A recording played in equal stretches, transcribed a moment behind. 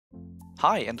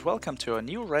Hi and welcome to a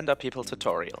new Renderpeople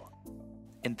tutorial.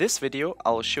 In this video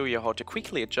I'll show you how to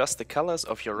quickly adjust the colors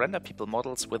of your Renderpeople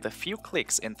models with a few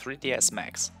clicks in 3ds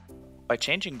Max. By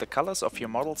changing the colors of your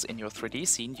models in your 3D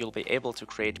scene, you'll be able to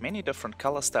create many different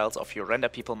color styles of your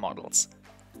Renderpeople models.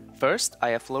 First, I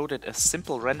have loaded a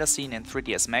simple render scene in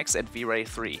 3ds Max at V-Ray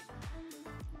 3.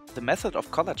 The method of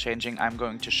color changing I'm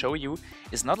going to show you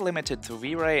is not limited to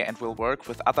V-Ray and will work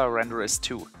with other renderers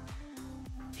too.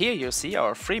 Here you see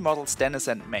our three models Dennis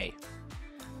and May.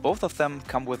 Both of them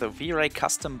come with a V-Ray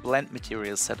custom blend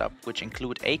material setup, which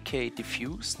include AK,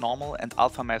 diffuse, normal and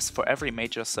alpha maps for every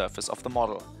major surface of the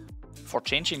model. For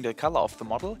changing the color of the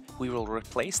model, we will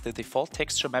replace the default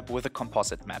texture map with a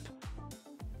composite map.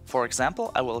 For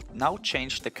example, I will now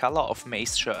change the color of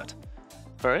May's shirt.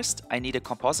 First, I need a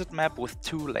composite map with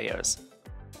two layers.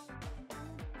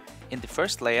 In the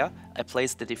first layer, I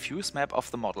place the diffuse map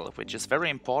of the model, which is very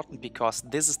important because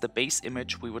this is the base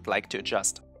image we would like to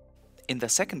adjust. In the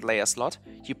second layer slot,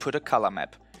 you put a color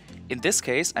map. In this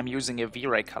case, I'm using a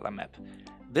V-Ray color map.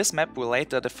 This map will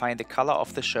later define the color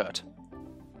of the shirt.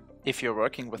 If you're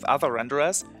working with other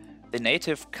renderers, the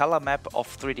native color map of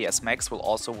 3ds Max will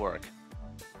also work.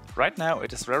 Right now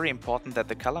it is very important that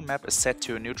the color map is set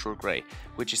to a neutral gray,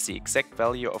 which is the exact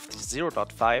value of the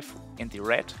 0.5 in the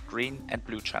red, green and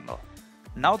blue channel.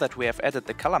 Now that we have added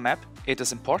the color map, it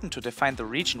is important to define the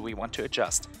region we want to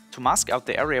adjust. To mask out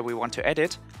the area we want to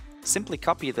edit, simply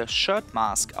copy the shirt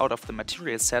mask out of the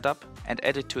material setup and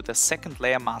add it to the second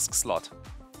layer mask slot.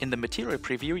 In the material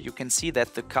preview you can see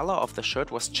that the color of the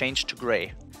shirt was changed to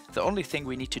gray. The only thing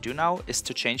we need to do now is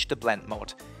to change the blend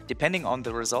mode. Depending on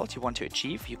the result you want to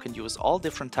achieve, you can use all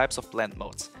different types of blend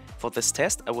modes. For this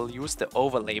test I will use the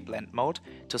overlay blend mode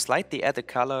to slightly add the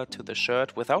color to the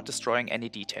shirt without destroying any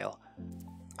detail.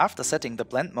 After setting the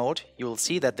blend mode, you will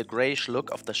see that the grayish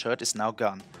look of the shirt is now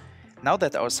gone. Now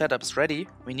that our setup is ready,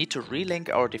 we need to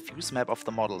relink our diffuse map of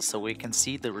the model so we can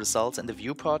see the results in the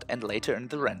viewport and later in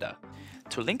the render.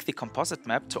 To link the composite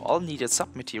map to all needed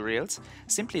submaterials,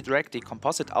 simply drag the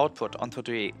composite output onto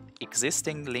the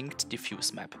existing linked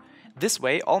diffuse map. This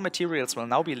way all materials will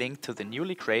now be linked to the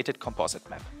newly created composite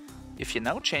map. If you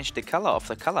now change the color of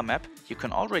the color map, you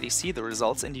can already see the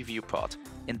results in the viewport.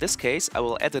 In this case I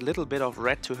will add a little bit of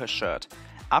red to her shirt.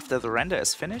 After the render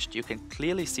is finished you can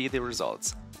clearly see the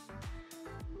results.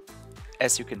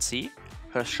 As you can see,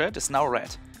 her shirt is now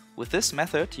red. With this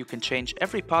method you can change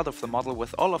every part of the model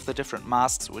with all of the different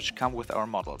masks which come with our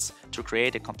models, to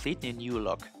create a completely new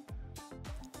look.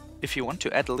 If you want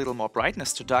to add a little more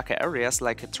brightness to darker areas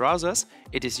like her trousers,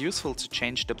 it is useful to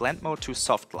change the blend mode to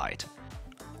soft light.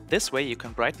 This way you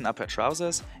can brighten up her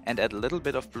trousers and add a little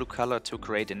bit of blue color to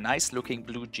create a nice looking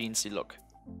blue jeansy look.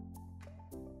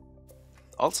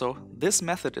 Also, this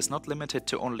method is not limited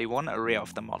to only one area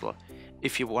of the model.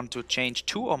 If you want to change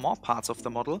two or more parts of the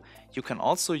model, you can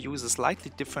also use a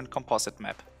slightly different composite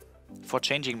map. For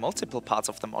changing multiple parts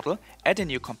of the model, add a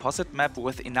new composite map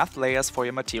with enough layers for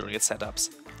your material setups.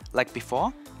 Like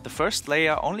before, the first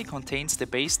layer only contains the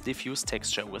base diffuse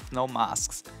texture with no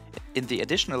masks. In the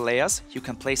additional layers, you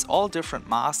can place all different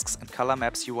masks and color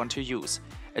maps you want to use.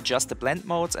 Adjust the blend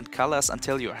modes and colors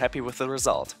until you're happy with the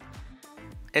result.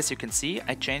 As you can see,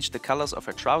 I changed the colors of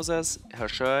her trousers, her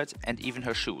shirt and even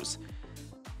her shoes.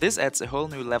 This adds a whole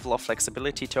new level of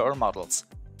flexibility to our models.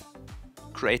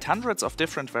 Create hundreds of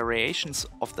different variations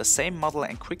of the same model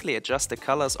and quickly adjust the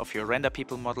colors of your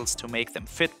Renderpeople models to make them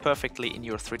fit perfectly in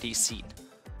your 3D scene.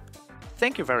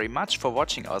 Thank you very much for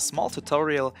watching our small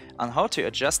tutorial on how to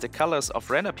adjust the colors of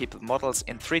Renderpeople models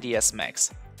in 3ds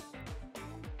Max.